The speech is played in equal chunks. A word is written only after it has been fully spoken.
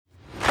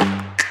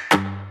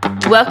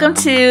Welcome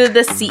to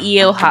the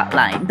CEO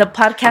Hotline, the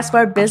podcast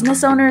for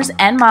business owners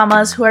and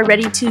mamas who are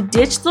ready to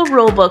ditch the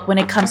rulebook when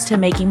it comes to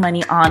making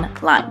money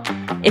online.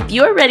 If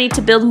you are ready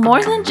to build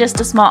more than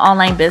just a small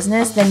online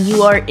business, then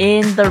you are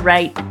in the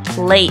right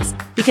place.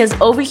 Because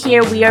over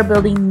here, we are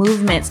building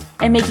movements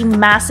and making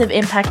massive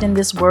impact in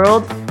this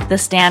world, the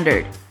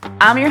standard.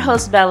 I'm your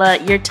host,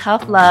 Bella, your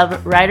tough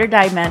love, ride or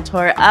die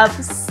mentor,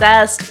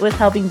 obsessed with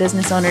helping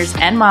business owners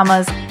and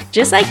mamas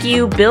just like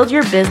you build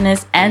your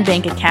business and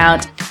bank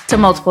account to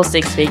multiple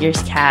six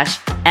figures cash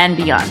and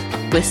beyond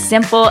with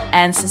simple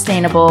and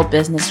sustainable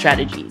business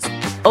strategies.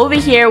 Over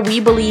here, we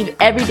believe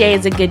every day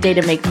is a good day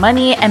to make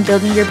money and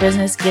building your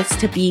business gets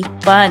to be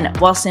fun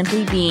while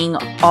simply being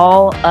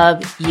all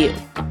of you.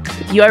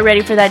 If you are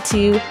ready for that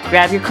too,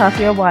 grab your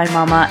coffee or wine,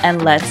 mama,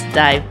 and let's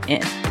dive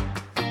in.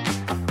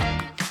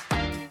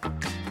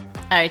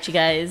 All right, you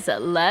guys,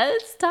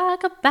 let's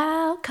talk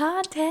about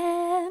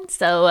content.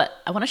 So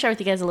I want to share with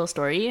you guys a little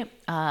story.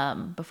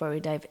 Before we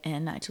dive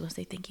in, I just want to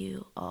say thank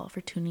you all for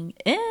tuning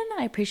in.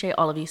 I appreciate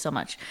all of you so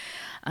much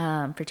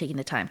for taking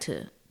the time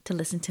to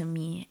listen to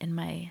me and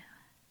my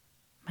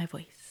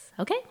voice.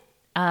 Okay.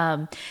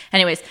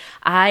 Anyways,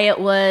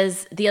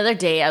 the other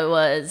day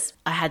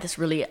I had this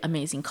really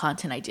amazing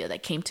content idea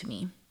that came to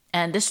me,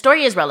 and this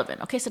story is relevant.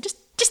 Okay. So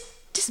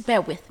just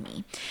bear with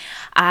me.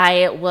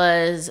 I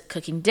was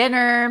cooking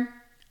dinner.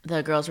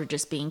 The girls were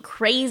just being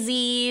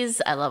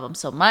crazies. I love them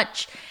so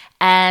much.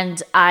 And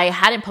I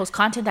hadn't post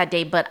content that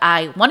day, but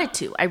I wanted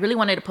to. I really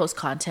wanted to post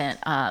content.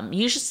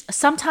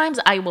 Sometimes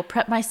I will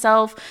prep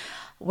myself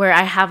where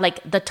I have like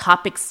the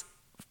topics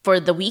for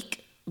the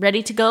week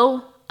ready to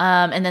go.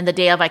 And then the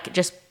day of, I could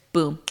just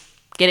boom,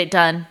 get it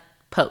done,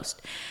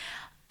 post.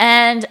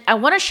 And I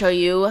want to show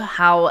you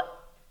how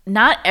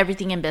not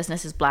everything in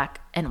business is black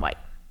and white.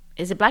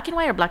 Is it black and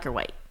white or black or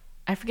white?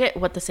 I forget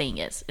what the saying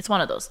is. It's one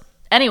of those.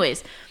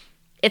 Anyways,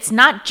 it's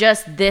not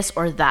just this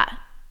or that.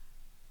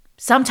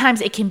 Sometimes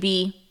it can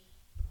be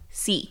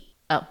C.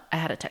 Oh, I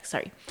had a text.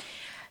 Sorry.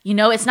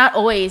 It's not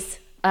always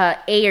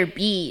A or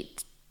B,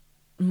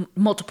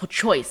 multiple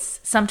choice.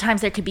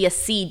 Sometimes there could be a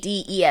C,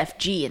 D, E, F,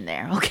 G in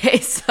there. Okay.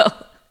 So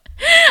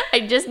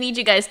I just need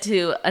you guys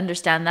to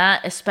understand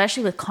that,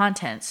 especially with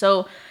content.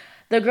 So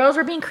the girls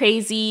were being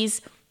crazies.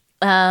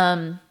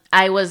 I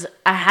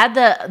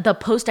had the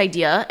post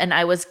idea and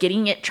I was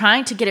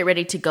trying to get it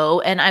ready to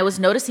go. And I was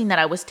noticing that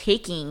I was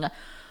taking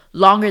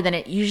longer than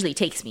it usually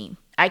takes me.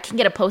 I can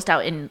get a post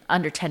out in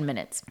under 10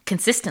 minutes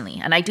consistently.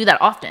 And I do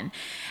that often.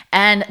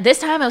 And this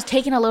time I was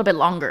taking a little bit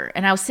longer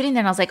and I was sitting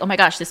there and I was like, oh my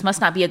gosh, this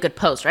must not be a good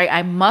post, right?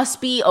 I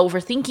must be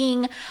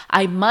overthinking.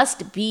 I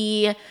must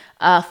be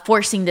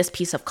forcing this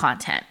piece of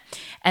content.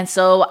 And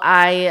so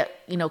I,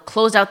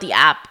 closed out the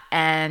app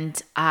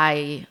and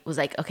I was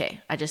like,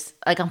 okay,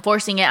 I'm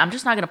forcing it. I'm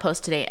just not going to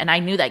post today. And I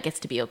knew that gets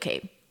to be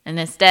okay. And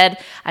instead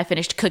I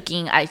finished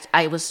cooking. I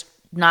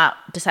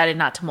decided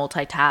not to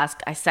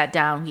multitask. I sat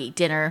down, we ate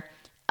dinner,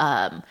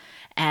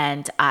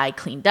 and I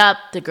cleaned up.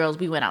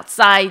 We went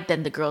outside.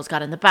 Then the girls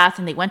got in the bath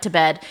and they went to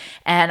bed.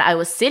 And I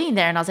was sitting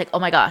there and I was like, oh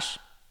my gosh,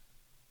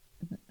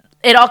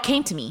 it all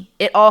came to me.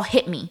 It all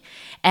hit me.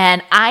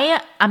 And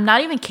I'm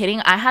not even kidding.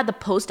 I had the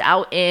post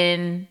out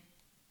in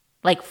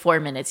like 4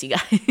 minutes, you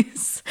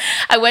guys.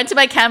 I went to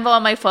my Canva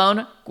on my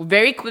phone,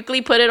 very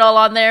quickly put it all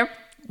on there,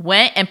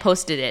 went and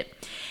posted it.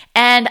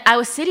 And I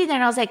was sitting there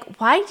and I was like,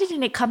 why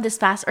didn't it come this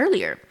fast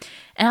earlier?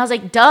 And I was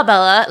like, duh,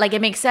 Bella, like it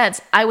makes sense.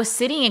 I was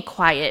sitting in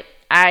quiet.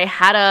 I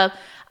had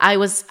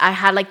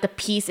like the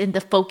peace and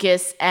the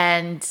focus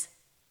and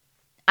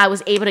I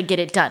was able to get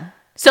it done.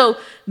 So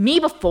me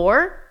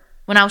before,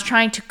 when I was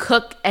trying to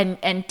cook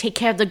and take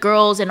care of the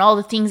girls and all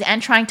the things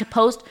and trying to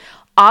post,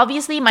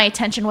 obviously my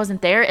attention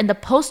wasn't there and the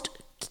post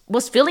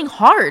was feeling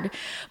hard.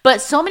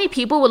 But so many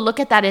people would look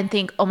at that and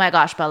think, oh my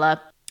gosh,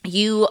 Bella,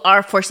 you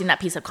are forcing that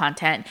piece of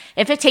content.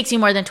 If it takes you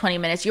more than 20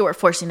 minutes, you are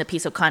forcing the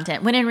piece of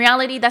content. When in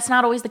reality, that's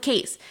not always the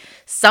case.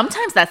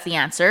 Sometimes that's the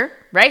answer,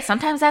 right?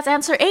 Sometimes that's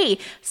answer A.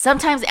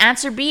 Sometimes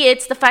answer B,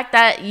 it's the fact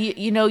that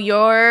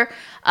you're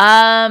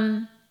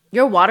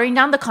watering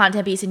down the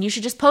content piece and you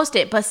should just post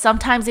it. But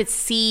sometimes it's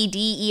C,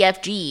 D, E,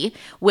 F, G,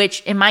 which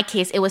in my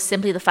case, it was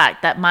simply the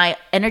fact that my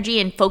energy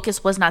and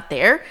focus was not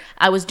there.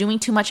 I was doing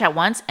too much at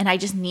once and I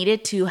just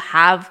needed to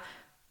have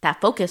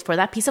that focus for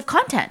that piece of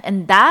content.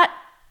 And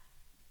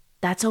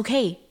that's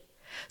okay.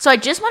 So I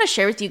just want to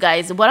share with you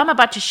guys what I'm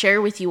about to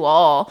share with you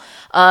all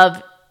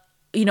of,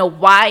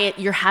 why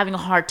you're having a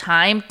hard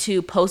time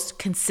to post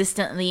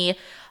consistently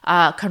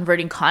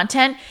converting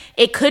content.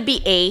 It could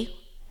be A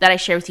that I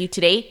share with you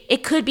today.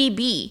 It could be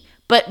B,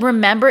 but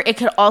remember it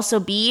could also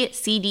be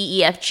C, D,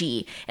 E, F,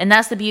 G. And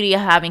that's the beauty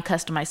of having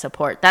customized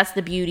support. That's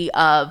the beauty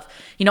of,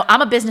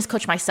 I'm a business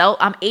coach myself.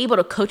 I'm able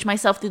to coach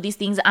myself through these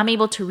things. I'm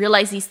able to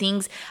realize these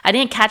things. I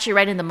didn't catch it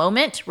right in the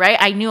moment, right?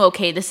 I knew,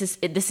 okay, this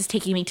is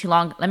taking me too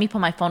long. Let me put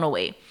my phone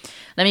away.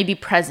 Let me be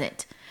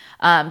present.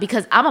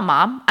 Because I'm a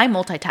mom, I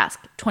multitask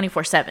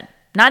 24/7.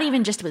 Not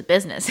even just with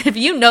business. If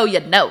you know, you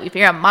know. If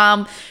you're a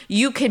mom,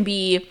 you can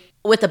be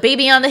with a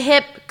baby on the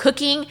hip,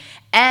 cooking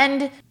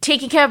and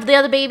taking care of the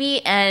other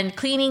baby and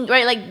cleaning,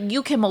 right? Like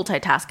you can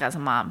multitask as a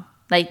mom.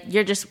 Like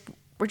we're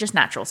just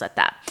naturals at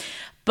that.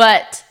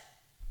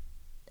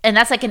 And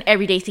that's like an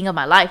everyday thing of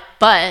my life.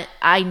 But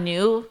I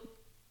knew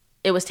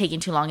it was taking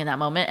too long in that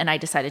moment and I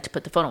decided to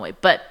put the phone away.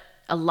 But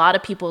a lot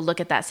of people look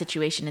at that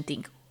situation and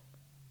think,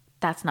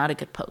 that's not a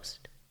good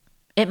post.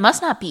 It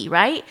must not be,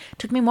 right? It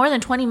took me more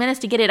than 20 minutes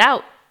to get it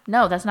out.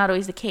 No, that's not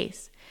always the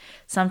case.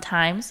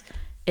 Sometimes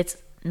it's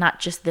not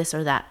just this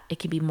or that. It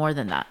can be more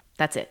than that.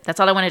 That's it. That's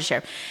all I wanted to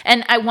share.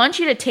 And I want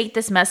you to take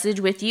this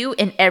message with you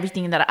in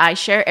everything that I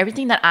share,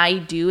 everything that I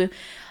do.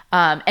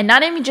 And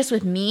not even just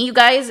with me, you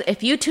guys.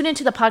 If you tune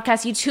into the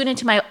podcast, you tune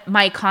into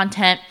my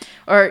content,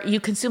 or you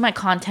consume my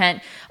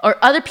content,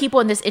 or other people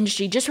in this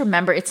industry, just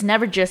remember it's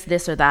never just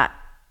this or that.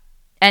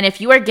 And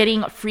if you are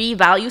getting free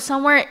value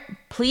somewhere,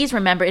 please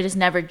remember it is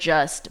never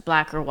just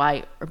black or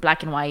white or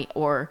black and white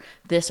or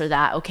this or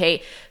that,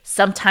 okay?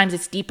 Sometimes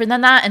it's deeper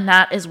than that, and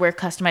that is where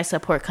customized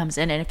support comes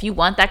in. And if you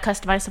want that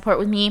customized support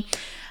with me,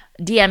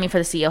 DM me for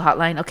the CEO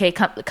hotline, okay?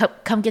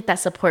 Come get that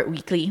support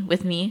weekly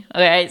with me,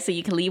 all right? So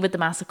you can leave with the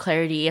massive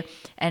clarity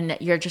and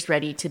you're just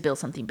ready to build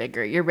something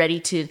bigger. You're ready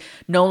to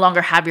no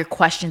longer have your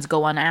questions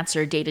go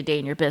unanswered day to day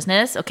in your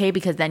business, okay?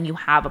 Because then you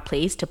have a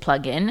place to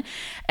plug in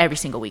every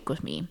single week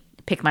with me.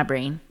 Pick my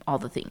brain, all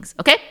the things.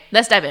 Okay,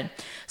 let's dive in.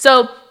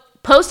 So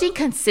posting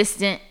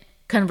consistent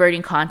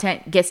converting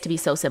content gets to be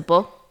so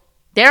simple.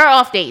 There are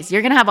off days.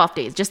 You're going to have off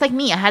days. Just like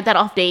me, I had that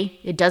off day.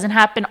 It doesn't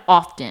happen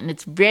often.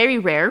 It's very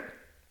rare.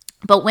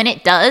 But when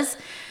it does,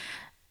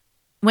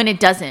 when it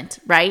doesn't,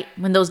 right?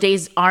 When those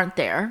days aren't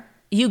there,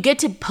 you get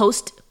to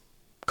post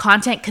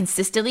content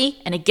consistently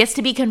and it gets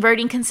to be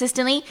converting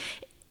consistently.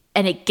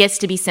 And it gets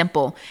to be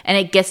simple and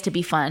it gets to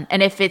be fun.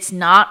 And if it's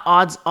not,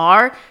 odds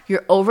are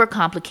you're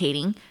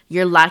overcomplicating,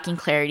 you're lacking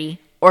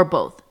clarity, or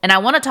both. And I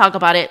want to talk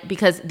about it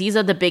because these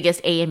are the biggest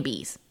A and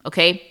B's,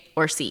 okay?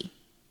 Or C.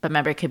 But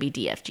remember, it could be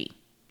D, F, G,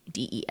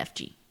 D, E, F,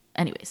 G.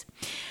 Anyways,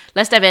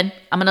 let's dive in.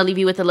 I'm going to leave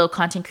you with a little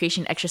content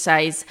creation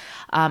exercise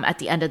at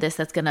the end of this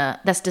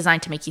that's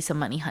designed to make you some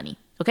money, honey.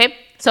 Okay?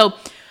 So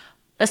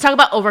let's talk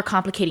about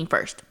overcomplicating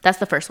first. That's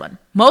the first one.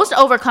 Most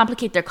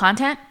overcomplicate their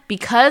content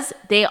because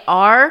they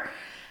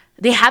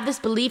have this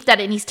belief that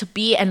it needs to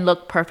be and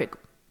look perfect.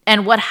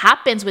 And what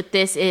happens with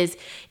this is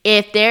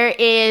if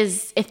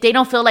they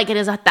don't feel like it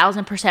is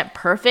 1,000%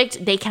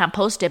 perfect, they can't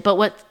post it. But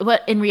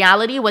what in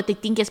reality, what they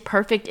think is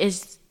perfect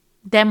is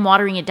them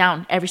watering it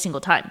down every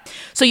single time.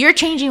 So you're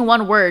changing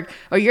one word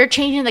or you're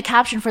changing the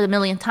caption for the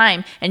millionth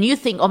time and you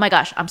think, oh my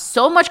gosh, I'm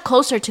so much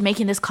closer to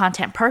making this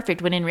content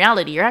perfect, when in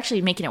reality, you're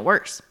actually making it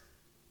worse.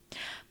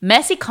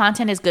 Messy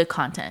content is good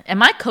content. And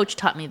my coach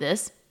taught me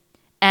this.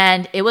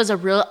 And it was a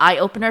real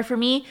eye-opener for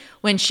me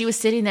when she was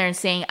sitting there and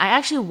saying, I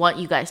actually want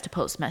you guys to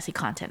post messy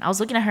content. I was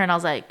looking at her and I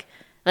was like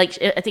I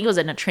think it was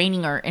in a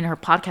training or in her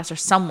podcast or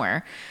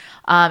somewhere.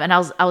 And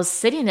I was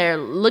sitting there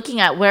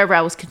looking at wherever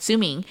I was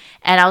consuming.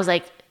 And I was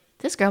like,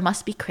 this girl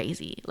must be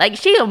crazy. Like,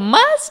 she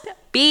must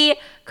be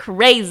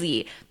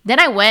crazy. Then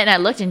I went and I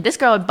looked and this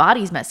girl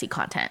embodies messy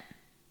content.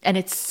 And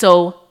it's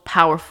so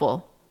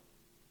powerful.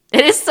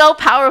 It is so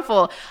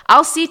powerful.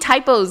 I'll see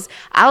typos.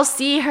 I'll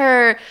see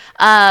her...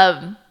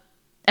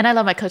 and I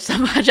love my coach so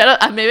much.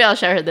 Maybe I'll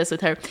share this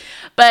with her.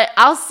 But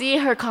I'll see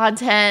her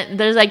content.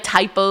 There's like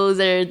typos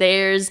or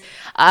there's,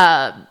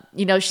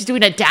 she's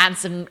doing a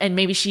dance and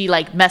maybe she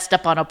like messed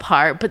up on a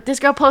part. But this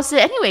girl posted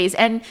it anyways.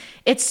 And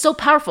it's so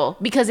powerful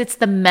because it's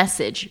the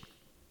message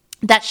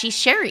that she's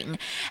sharing.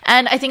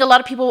 And I think a lot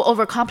of people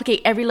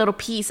overcomplicate every little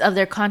piece of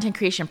their content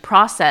creation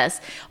process,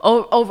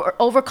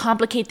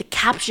 overcomplicate the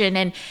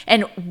caption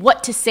and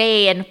what to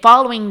say and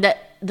following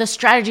the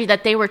strategy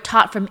that they were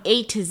taught from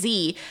A to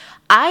Z.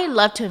 I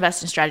love to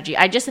invest in strategy.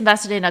 I just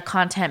invested in a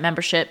content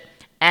membership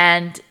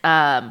and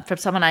from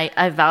someone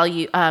I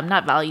value,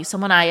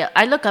 someone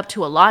I look up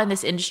to a lot in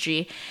this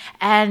industry.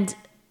 And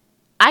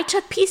I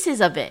took pieces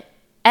of it.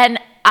 And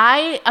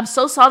I'm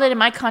so solid in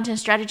my content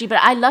strategy, but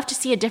I love to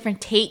see a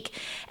different take.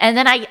 And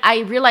then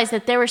I realized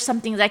that there were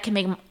some things I can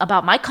make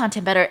about my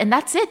content better. And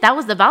that's it. That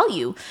was the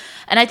value.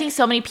 And I think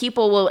so many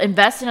people will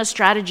invest in a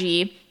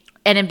strategy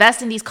and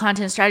invest in these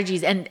content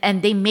strategies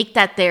and they make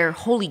that their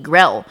holy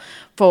grail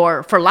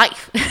for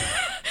life.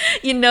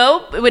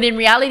 But in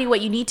reality,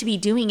 what you need to be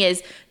doing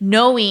is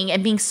knowing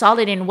and being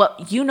solid in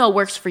what you know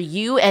works for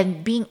you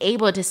and being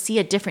able to see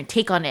a different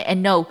take on it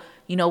and know,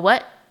 you know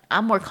what?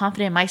 I'm more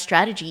confident in my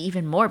strategy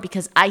even more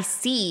because I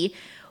see,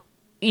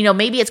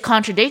 maybe it's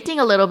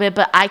contradicting a little bit,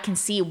 but I can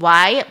see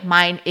why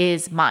mine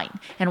is mine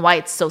and why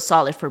it's so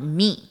solid for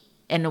me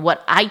and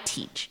what I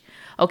teach.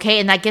 Okay.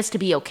 And that gets to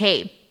be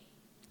okay.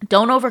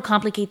 Don't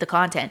overcomplicate the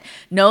content.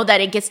 Know that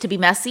it gets to be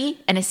messy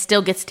and it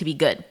still gets to be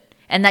good.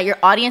 And that your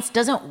audience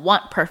doesn't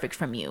want perfect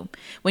from you.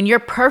 When you're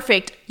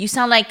perfect, it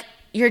sounds like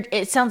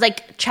GBT.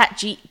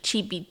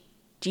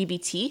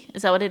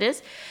 Is that what it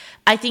is?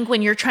 I think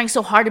when you're trying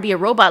so hard to be a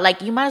robot,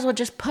 like you might as well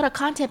just put a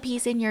content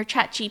piece in your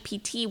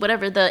ChatGPT,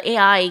 whatever the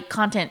AI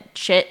content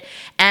shit,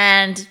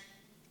 and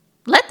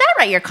let that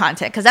write your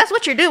content, because that's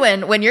what you're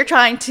doing when you're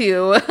trying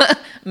to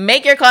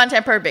make your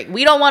content perfect.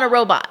 We don't want a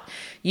robot.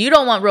 You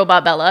don't want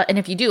robot Bella. And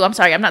if you do, I'm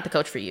sorry, I'm not the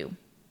coach for you.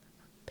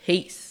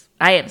 Peace.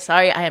 I am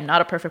sorry. I am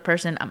not a perfect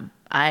person.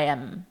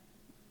 I'm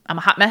a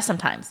hot mess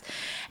sometimes.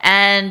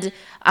 And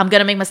I'm going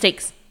to make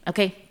mistakes.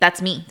 Okay.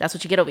 That's me. That's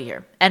what you get over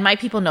here. And my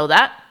people know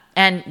that.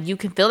 And you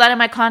can feel that in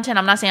my content.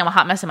 I'm not saying I'm a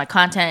hot mess in my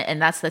content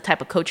and that's the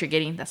type of coach you're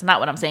getting. That's not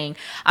what I'm saying.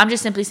 I'm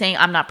just simply saying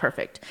I'm not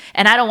perfect.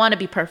 And I don't want to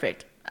be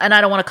perfect. And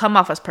I don't want to come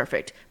off as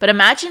perfect. But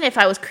imagine if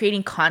I was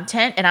creating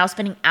content and I was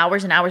spending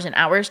hours and hours and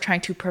hours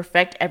trying to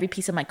perfect every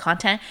piece of my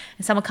content.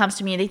 And someone comes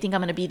to me and they think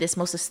I'm going to be this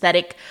most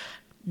aesthetic,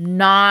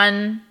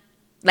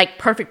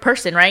 perfect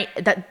person, right?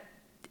 That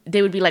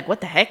they would be like,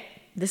 what the heck?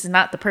 This is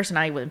not the person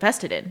I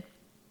invested in.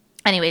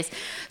 Anyways,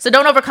 so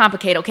don't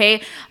overcomplicate,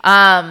 okay?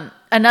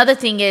 Another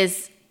thing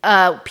is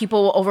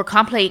people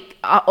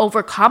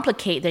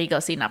overcomplicate. There you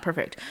go. See, not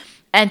perfect.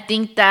 And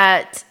think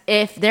that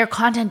if their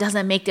content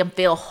doesn't make them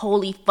feel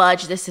holy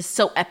fudge, this is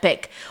so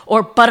epic,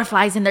 or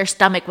butterflies in their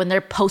stomach when they're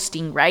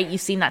posting, right?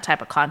 You've seen that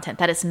type of content.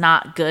 That is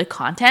not good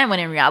content, when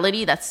in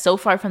reality, that's so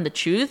far from the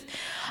truth.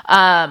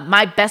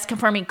 My best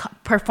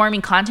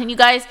performing content, you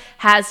guys,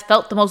 has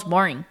felt the most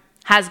boring,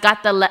 has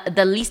got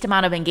the least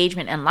amount of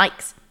engagement and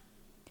likes.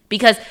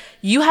 Because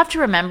you have to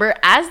remember,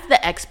 as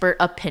the expert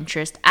of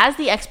Pinterest, as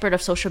the expert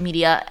of social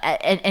media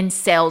and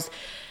sales,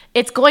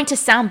 it's going to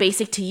sound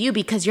basic to you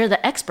because you're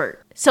the expert.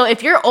 So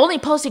if you're only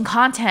posting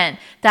content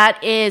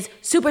that is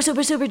super,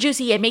 super, super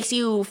juicy, it makes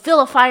you feel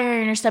a fire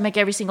in your stomach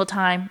every single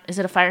time. Is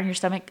it a fire in your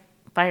stomach?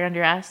 Fire under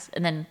your ass?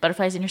 And then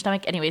butterflies in your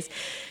stomach? Anyways,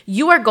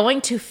 you are going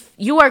to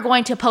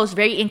post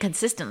very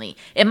inconsistently.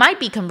 It might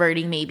be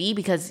converting maybe,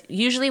 because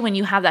usually when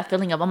you have that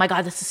feeling of, oh my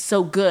God, this is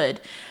so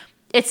good,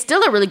 it's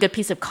still a really good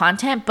piece of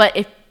content. But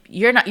if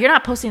you're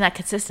not posting that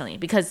consistently,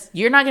 because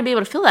you're not going to be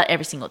able to feel that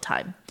every single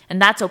time.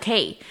 And that's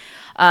okay.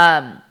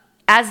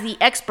 As the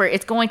expert,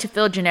 it's going to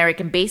feel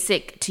generic and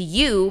basic to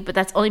you, but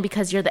that's only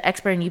because you're the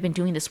expert and you've been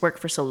doing this work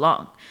for so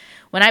long.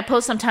 When I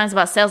post sometimes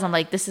about sales, I'm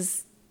like, this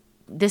is,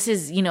 this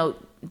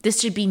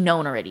should be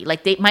known already.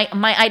 Like my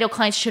ideal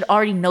clients should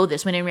already know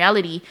this, when in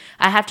reality,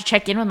 I have to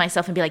check in with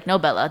myself and be like, no,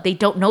 Bella, they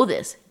don't know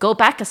this. Go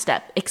back a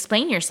step,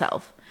 explain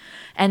yourself.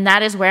 And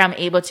that is where I'm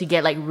able to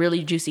get like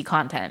really juicy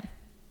content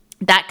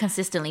that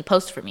consistently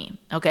posts for me.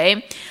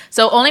 Okay.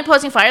 So only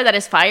posting fire that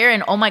is fire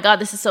and oh my God,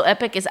 this is so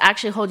epic, is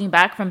actually holding you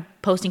back from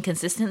posting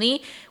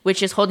consistently,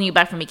 which is holding you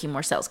back from making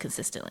more sales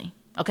consistently.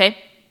 Okay.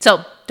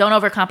 So don't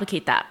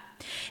overcomplicate that.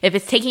 If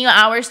it's taking you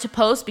hours to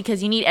post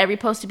because you need every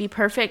post to be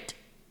perfect,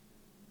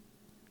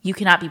 you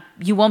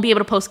won't be able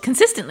to post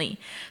consistently.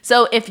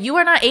 So if you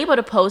are not able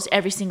to post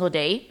every single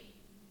day,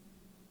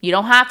 you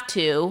don't have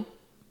to,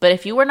 but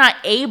if you were not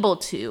able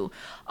to,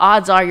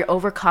 odds are you're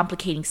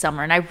overcomplicating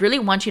somewhere. And I really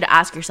want you to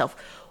ask yourself,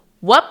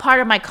 what part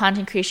of my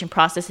content creation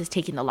process is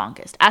taking the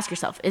longest? Ask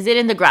yourself, is it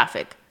in the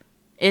graphic?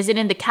 Is it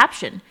in the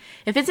caption?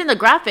 If it's in the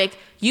graphic,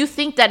 you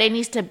think that it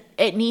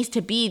needs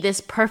to be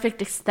this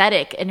perfect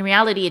aesthetic. In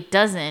reality, it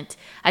doesn't.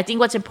 I think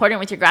what's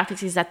important with your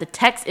graphics is that the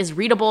text is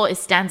readable, it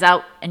stands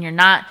out, and you're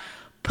not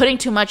putting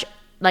too much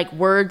like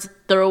words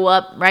throw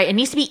up, right? It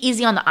needs to be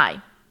easy on the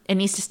eye. It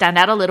needs to stand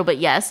out a little bit,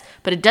 yes,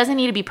 but it doesn't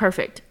need to be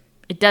perfect.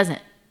 It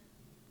doesn't.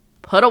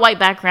 Put a white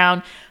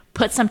background,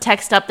 put some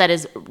text up that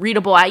is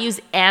readable. I use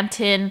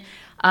Antin.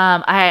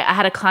 I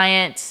had a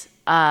client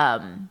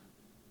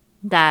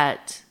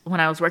that when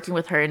I was working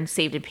with her in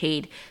Saved and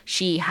Paid,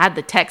 she had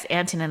the text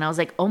Antin, and I was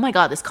like, oh my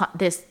God,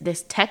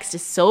 this text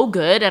is so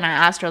good. And I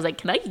asked her, I was like,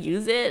 can I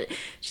use it?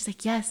 She's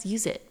like, yes,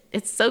 use it.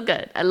 It's so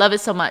good. I love it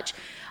so much.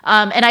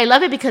 And I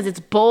love it because it's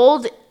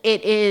bold.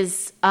 It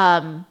is,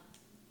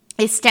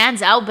 it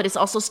stands out, but it's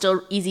also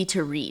still easy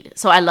to read.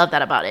 So I love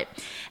that about it.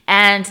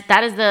 And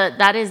that is the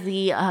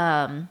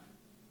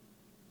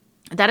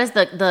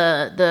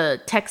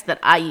text that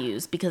I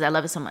use because I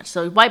love it so much.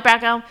 So white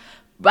background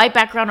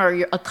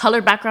or a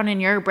colored background in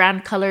your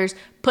brand colors,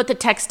 put the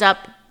text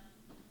up,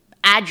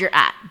 add your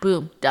 @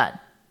 boom, done.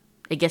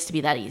 It gets to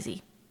be that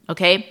easy.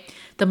 Okay.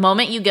 The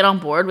moment you get on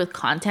board with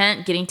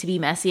content getting to be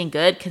messy and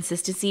good,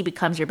 consistency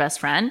becomes your best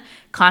friend.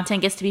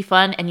 Content gets to be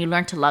fun and you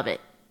learn to love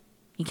it.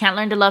 You can't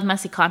learn to love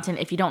messy content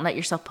if you don't let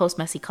yourself post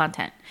messy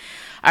content.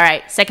 All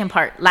right, second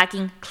part,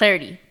 lacking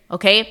clarity,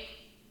 okay?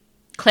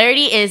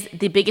 Clarity is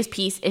the biggest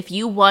piece if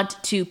you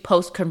want to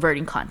post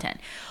converting content.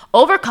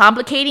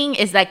 Overcomplicating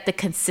is like the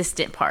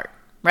consistent part,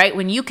 right?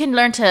 When you can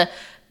learn to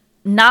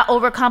not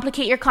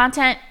overcomplicate your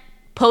content,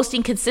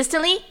 posting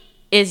consistently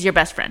is your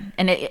best friend.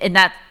 And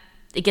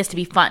it gets to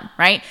be fun,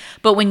 right?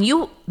 But when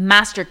you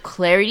master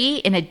clarity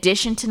in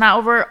addition to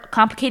not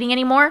overcomplicating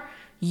anymore,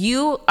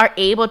 you are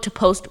able to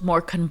post more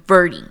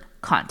converting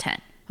content,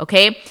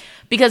 okay?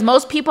 Because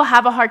most people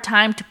have a hard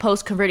time to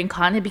post converting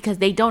content because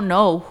they don't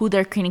know who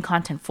they're creating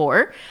content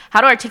for,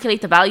 how to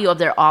articulate the value of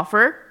their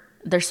offer,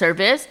 their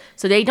service.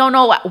 So they don't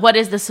know what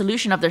is the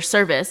solution of their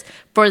service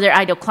for their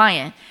ideal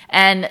client.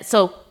 And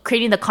so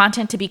creating the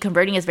content to be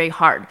converting is very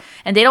hard.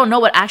 And they don't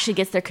know what actually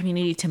gets their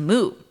community to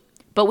move.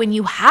 But when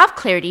you have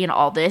clarity in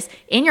all this,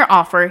 in your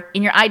offer,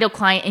 in your ideal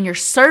client, in your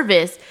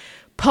service,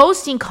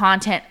 posting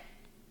content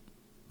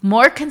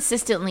more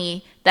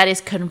consistently that is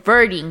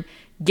converting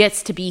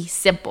gets to be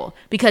simple,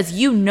 because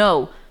you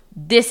know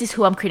this is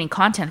who I'm creating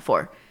content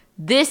for.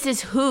 This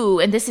is who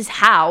and this is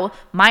how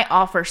my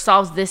offer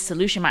solves this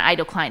solution my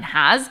ideal client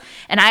has.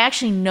 And I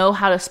actually know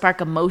how to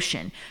spark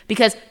emotion,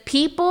 because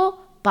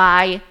people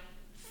buy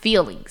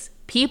feelings.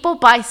 People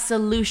buy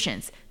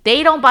solutions.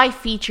 They don't buy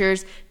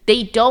features.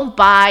 They don't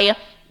buy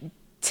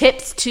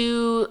tips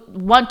to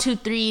 1, 2,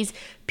 3s.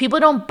 People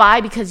don't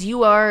buy because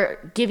you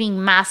are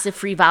giving massive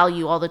free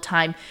value all the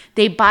time.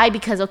 They buy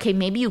because, okay,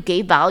 maybe you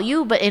gave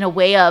value, but in a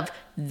way of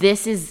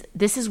this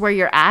is where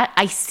you're at.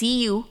 I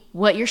see you,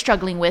 what you're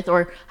struggling with,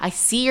 or I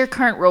see your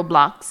current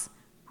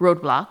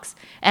roadblocks,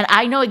 and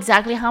I know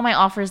exactly how my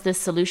offer is this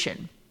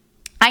solution.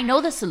 I know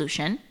the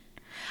solution.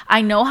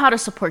 I know how to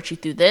support you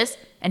through this,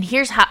 and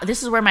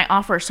this is where my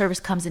offer or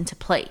service comes into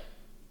play.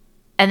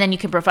 And then you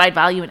can provide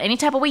value in any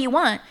type of way you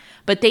want,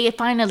 but they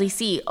finally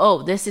see,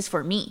 oh, this is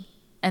for me.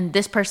 And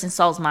this person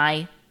solves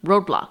my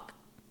roadblock.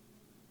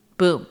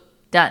 Boom,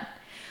 done.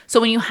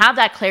 So when you have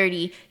that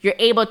clarity, you're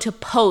able to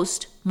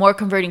post more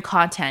converting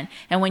content.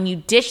 And when you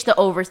ditch the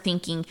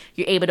overthinking,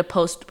 you're able to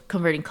post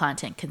converting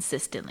content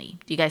consistently.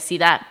 Do you guys see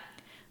that?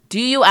 Do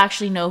you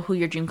actually know who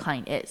your dream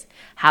client is?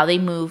 How they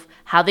move,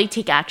 how they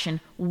take action,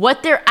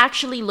 what they're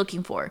actually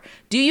looking for?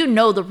 Do you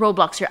know the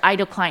roadblocks your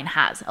ideal client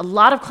has? A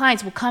lot of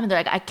clients will come and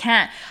they're like,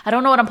 I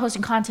don't know what I'm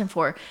posting content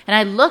for. And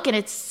I look and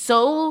it's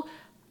so,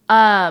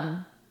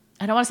 I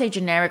don't want to say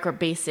generic or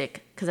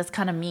basic because that's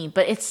kind of mean,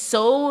 but it's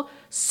so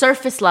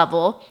surface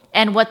level.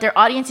 And what their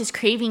audience is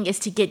craving is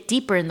to get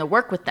deeper in the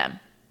work with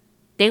them.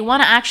 They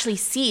want to actually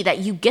see that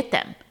you get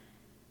them.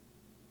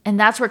 And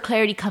that's where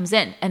clarity comes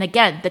in. And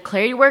again, the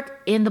clarity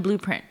work in the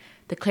blueprint.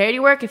 The clarity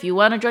work, if you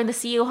want to join the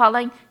CEO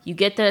hotline, you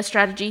get the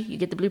strategy, you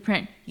get the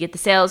blueprint, you get the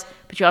sales,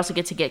 but you also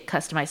get to get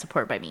customized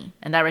support by me.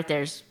 And that right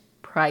there is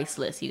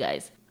priceless, you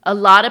guys. A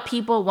lot of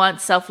people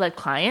want self-led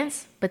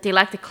clients, but they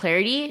lack the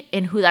clarity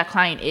in who that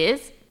client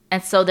is.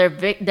 And so their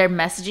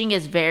messaging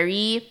is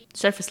very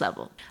surface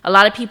level. A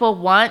lot of people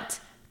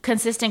want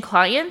consistent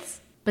clients,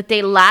 but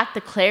they lack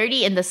the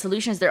clarity in the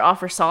solutions their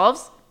offer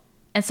solves.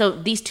 And so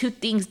these two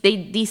things,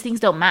 these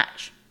things don't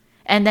match.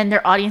 And then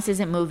their audience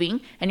isn't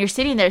moving. And you're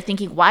sitting there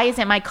thinking, why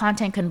isn't my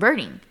content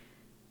converting?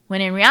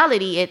 When in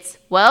reality, it's,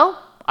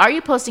 well, are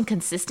you posting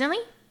consistently?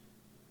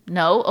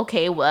 No.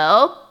 Okay,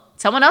 well,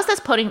 someone else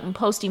that's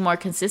posting more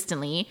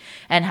consistently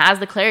and has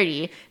the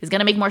clarity is going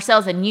to make more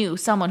sales than you,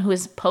 someone who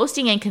is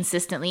posting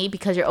inconsistently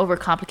because you're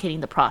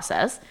overcomplicating the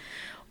process.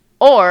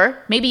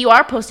 Or maybe you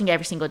are posting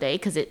every single day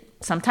because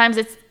sometimes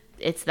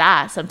it's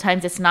that.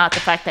 Sometimes it's not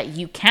the fact that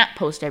you can't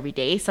post every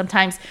day.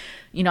 Sometimes,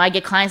 I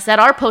get clients that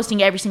are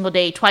posting every single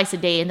day, twice a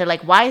day, and they're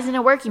like, why isn't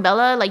it working,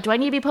 Bella? Like, do I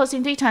need to be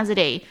posting 3 times a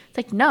day? It's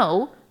like,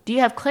 no. Do you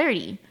have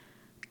clarity?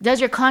 Does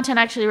your content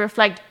actually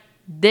reflect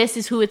this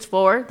is who it's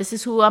for, this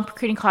is who I'm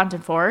creating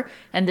content for,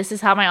 and this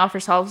is how my offer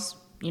solves,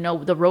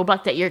 the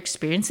roadblock that you're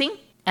experiencing?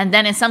 And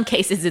then in some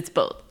cases, it's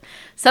both.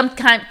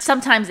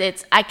 Sometimes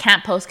it's I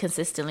can't post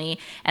consistently,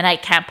 and I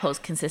can't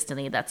post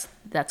consistently. That's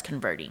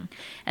converting,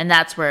 and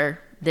that's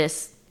where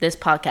this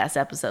podcast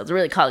episode is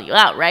really calling you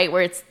out, right?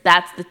 Where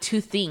that's the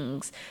two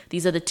things.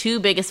 These are the two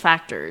biggest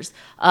factors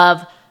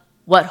of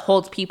what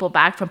holds people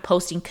back from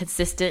posting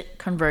consistent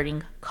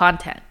converting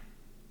content.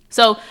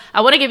 So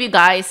I want to give you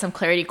guys some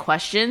clarity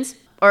questions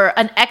or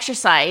an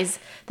exercise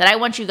that I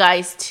want you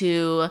guys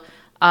to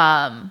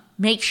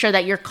make sure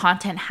that your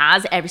content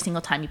has every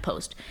single time you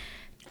post.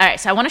 All right,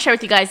 so I want to share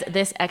with you guys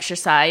this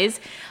exercise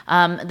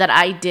that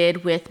I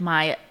did with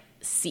my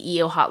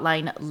CEO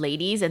hotline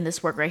ladies, and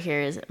this work right here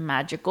is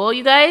magical,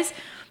 you guys.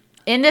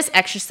 In this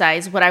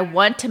exercise, what I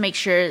want to make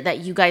sure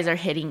that you guys are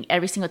hitting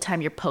every single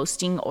time you're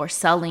posting or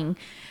selling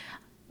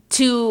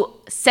to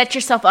set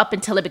yourself up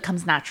until it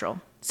becomes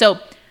natural. So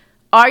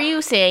are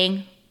you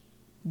saying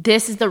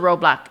this is the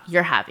roadblock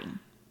you're having?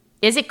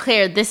 Is it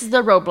clear this is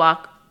the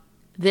roadblock,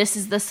 this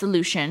is the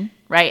solution,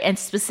 right? And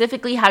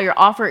specifically how your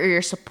offer or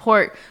your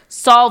support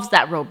solves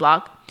that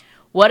roadblock.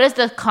 What is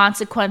the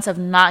consequence of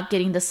not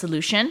getting the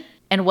solution?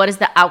 And what is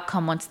the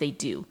outcome once they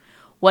do?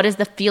 What is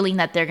the feeling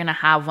that they're going to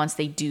have once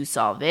they do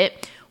solve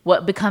it?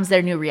 What becomes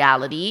their new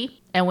reality?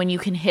 And when you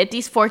can hit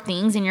these 4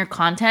 things in your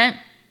content,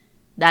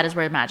 that is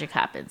where magic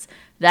happens.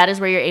 That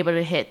is where you're able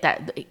to hit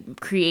that,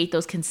 create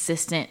those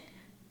consistent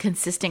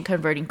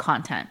converting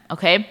content,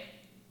 okay?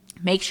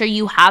 Make sure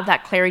you have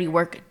that clarity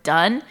work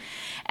done,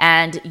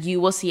 and you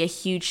will see a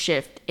huge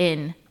shift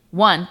in,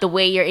 one, the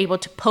way you're able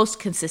to post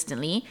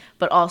consistently,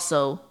 but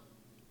also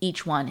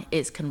each one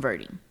is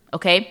converting,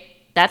 okay?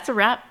 That's a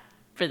wrap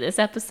for this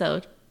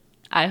episode.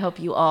 I hope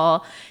you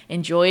all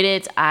enjoyed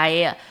it.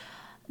 I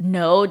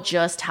know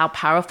just how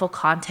powerful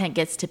content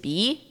gets to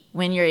be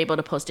when you're able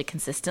to post it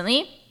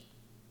consistently,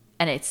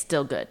 and it's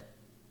still good,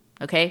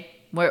 okay?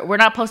 We're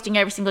not posting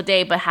every single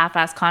day, but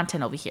half-assed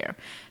content over here.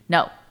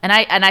 No. And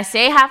I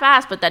say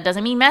half-assed, but that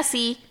doesn't mean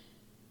messy,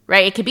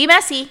 right? It could be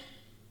messy,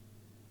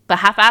 but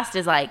half-assed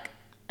is like,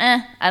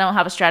 I don't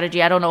have a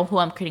strategy. I don't know who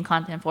I'm creating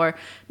content for.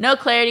 No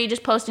clarity,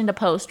 just posting to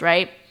post,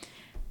 right?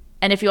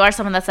 And if you are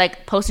someone that's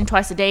like posting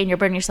twice a day and you're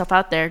burning yourself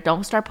out there,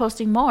 don't start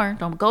posting more.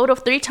 Don't go to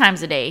 3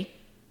 times a day.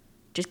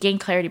 Just gain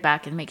clarity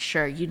back and make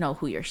sure you know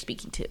who you're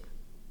speaking to.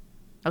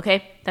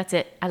 Okay, that's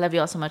it. I love you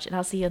all so much, and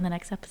I'll see you in the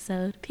next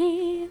episode.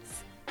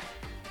 Peace.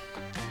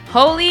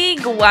 Holy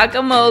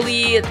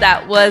guacamole,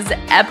 that was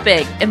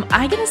epic. Am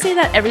I going to say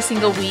that every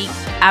single week?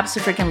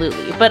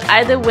 Absolutely. But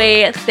either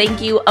way,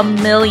 thank you a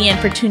million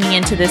for tuning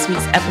into this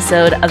week's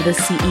episode of the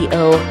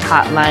CEO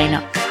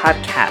Hotline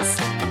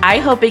podcast. I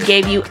hope it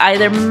gave you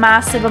either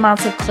massive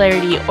amounts of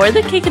clarity or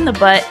the kick in the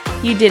butt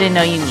you didn't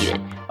know you needed.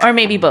 Or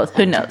maybe both,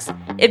 who knows?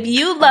 If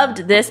you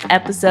loved this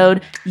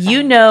episode,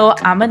 you know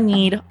I'm gonna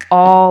need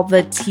all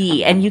the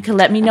tea. And you can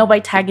let me know by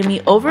tagging me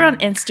over on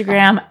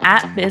Instagram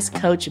at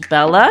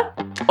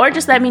BizCoachBella, or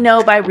just let me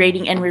know by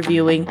rating and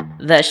reviewing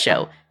the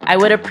show. I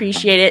would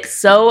appreciate it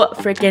so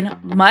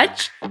freaking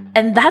much.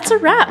 And that's a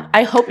wrap.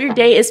 I hope your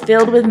day is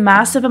filled with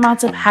massive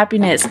amounts of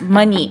happiness,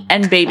 money,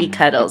 and baby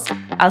cuddles.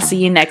 I'll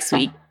see you next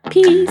week.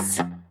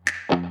 Peace.